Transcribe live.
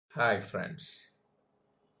Hi friends.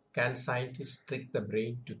 Can scientists trick the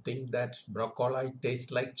brain to think that broccoli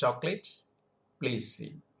tastes like chocolate? Please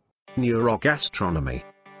see. Neurogastronomy.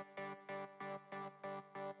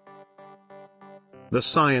 The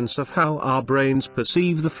science of how our brains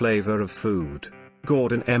perceive the flavor of food.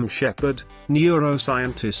 Gordon M. Shepherd,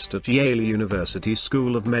 neuroscientist at Yale University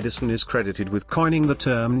School of Medicine, is credited with coining the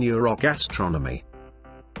term neurogastronomy.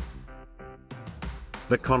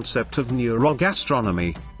 The concept of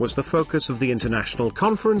neurogastronomy was the focus of the international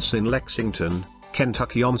conference in Lexington,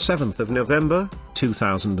 Kentucky on 7th of November,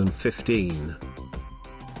 2015.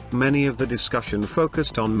 Many of the discussion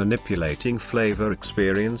focused on manipulating flavor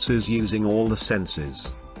experiences using all the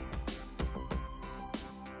senses.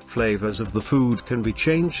 Flavors of the food can be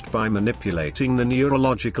changed by manipulating the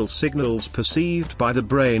neurological signals perceived by the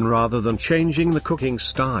brain rather than changing the cooking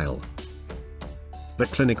style. The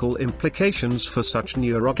clinical implications for such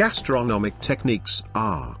neurogastronomic techniques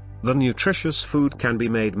are: the nutritious food can be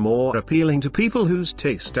made more appealing to people whose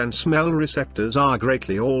taste and smell receptors are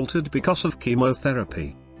greatly altered because of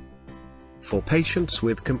chemotherapy. For patients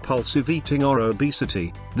with compulsive eating or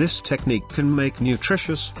obesity, this technique can make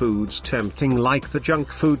nutritious foods tempting like the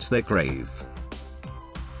junk foods they crave.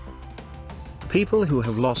 People who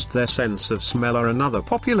have lost their sense of smell are another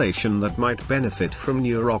population that might benefit from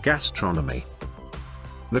neurogastronomy.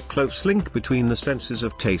 The close link between the senses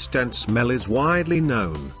of taste and smell is widely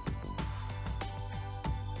known.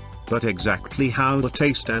 But exactly how the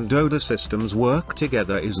taste and odor systems work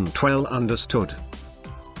together isn't well understood.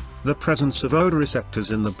 The presence of odor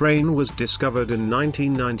receptors in the brain was discovered in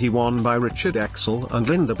 1991 by Richard Axel and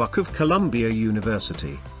Linda Buck of Columbia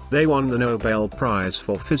University. They won the Nobel Prize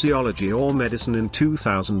for Physiology or Medicine in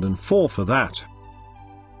 2004 for that.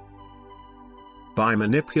 By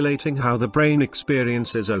manipulating how the brain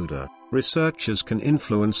experiences odor, researchers can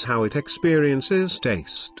influence how it experiences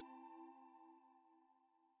taste.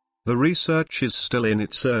 The research is still in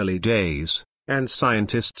its early days, and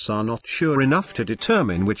scientists are not sure enough to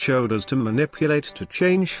determine which odors to manipulate to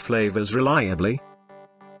change flavors reliably.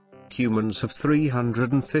 Humans have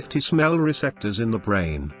 350 smell receptors in the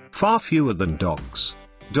brain, far fewer than dogs.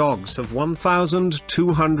 Dogs have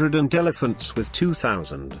 1,200 and elephants with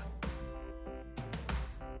 2,000.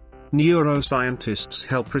 Neuroscientists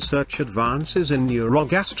help research advances in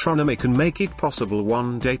neurogastronomy can make it possible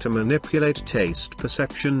one day to manipulate taste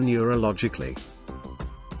perception neurologically.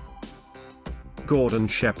 Gordon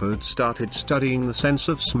Shepherd started studying the sense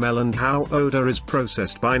of smell and how odor is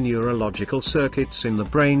processed by neurological circuits in the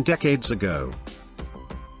brain decades ago.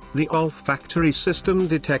 The olfactory system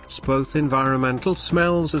detects both environmental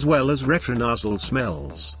smells as well as retronasal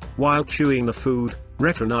smells. While chewing the food,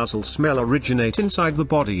 retronasal smell originate inside the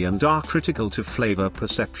body and are critical to flavor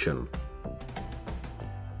perception.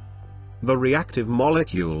 The reactive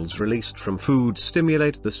molecules released from food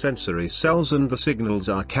stimulate the sensory cells and the signals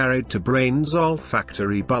are carried to brain's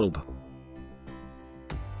olfactory bulb.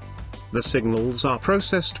 The signals are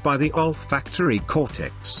processed by the olfactory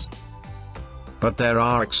cortex. But there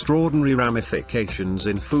are extraordinary ramifications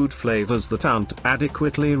in food flavors that aren't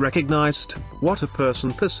adequately recognized. What a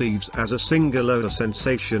person perceives as a single odor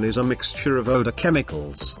sensation is a mixture of odor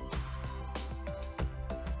chemicals.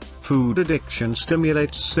 Food addiction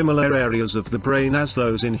stimulates similar areas of the brain as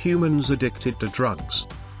those in humans addicted to drugs.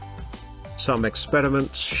 Some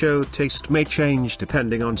experiments show taste may change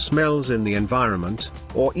depending on smells in the environment,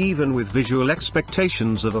 or even with visual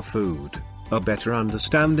expectations of a food. A better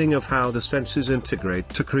understanding of how the senses integrate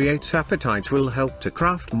to create appetite will help to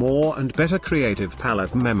craft more and better creative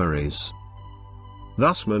palate memories.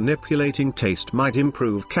 Thus, manipulating taste might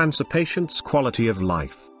improve cancer patients' quality of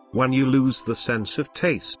life. When you lose the sense of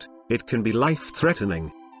taste, it can be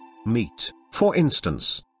life-threatening. Meat, for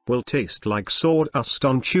instance, will taste like sawdust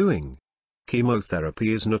on chewing.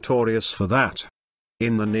 Chemotherapy is notorious for that.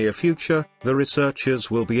 In the near future, the researchers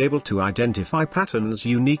will be able to identify patterns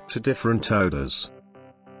unique to different odors.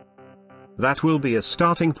 That will be a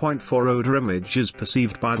starting point for odor images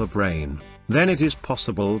perceived by the brain. Then it is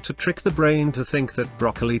possible to trick the brain to think that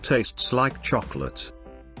broccoli tastes like chocolate,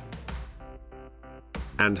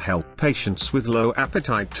 and help patients with low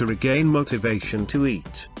appetite to regain motivation to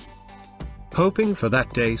eat. Hoping for that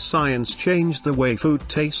day, science changed the way food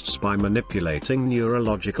tastes by manipulating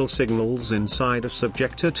neurological signals inside a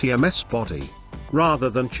subjective TMS body, rather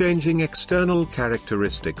than changing external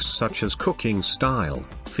characteristics such as cooking style,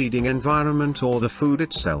 feeding environment or the food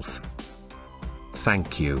itself.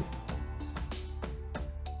 Thank you.